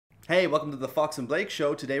Hey, welcome to the Fox and Blake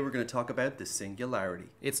Show. Today we're going to talk about the singularity.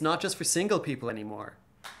 It's not just for single people anymore.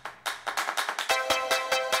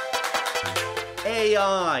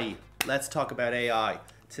 AI. Let's talk about AI.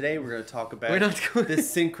 Today we're going to talk about the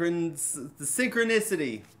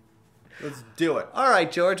synchronicity. Let's do it. All right,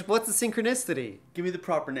 George, what's the synchronicity? Give me the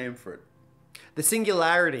proper name for it. The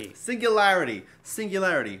singularity. Singularity.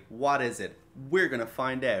 Singularity. What is it? We're going to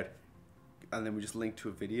find out. And then we just link to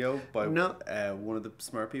a video by one of the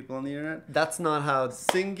smart people on the internet. That's not how...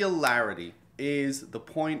 Singularity is the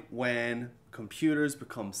point when computers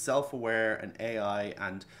become self-aware and AI,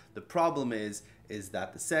 and the problem is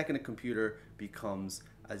that the second a computer becomes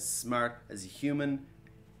as smart as a human,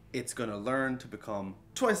 it's going to learn to become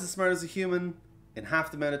twice as smart as a human in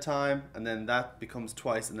half the amount of time, and then that becomes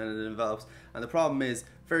twice, and then it develops. And the problem is,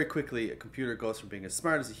 very quickly, a computer goes from being as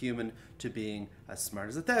smart as a human to being as smart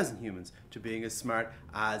as 1,000 humans, to being as smart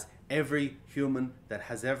as every human that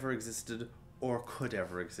has ever existed or could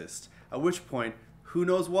ever exist. At which point, who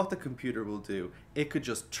knows what the computer will do? It could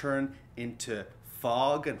just turn into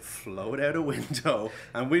fog and float out a window,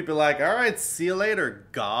 and we'd be like, all right, see you later,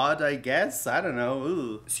 God, I guess. I don't know.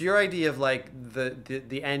 Ooh. So your idea of like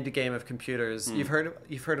the end game of computers, you've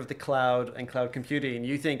heard of the cloud and cloud computing, and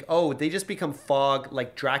you think, oh, they just become fog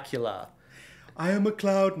like Dracula. I am a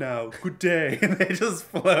cloud now. Good day. And they just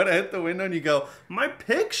float out the window, and you go, my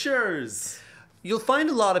pictures. You'll find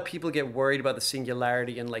a lot of people get worried about the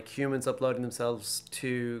singularity and like humans uploading themselves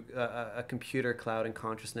to a computer cloud and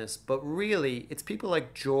consciousness. But really, it's people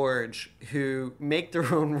like George who make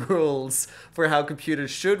their own rules for how computers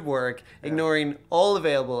should work, ignoring all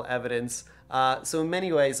available evidence. So in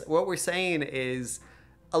many ways, what we're saying is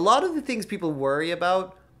a lot of the things people worry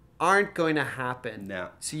about aren't going to happen. No.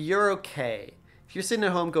 So you're okay. If you're sitting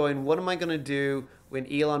at home going, what am I going to do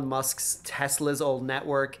when Elon Musk's Tesla's old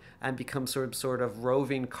network and becomes sort of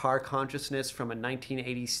roving car consciousness from a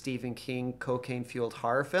 1980s Stephen King cocaine-fueled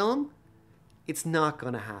horror film? It's not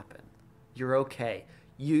going to happen. You're okay.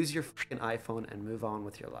 Use your freaking iPhone and move on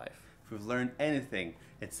with your life. If we've learned anything,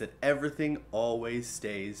 it's that everything always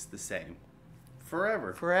stays the same.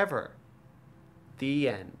 Forever. Forever. The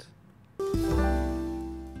end.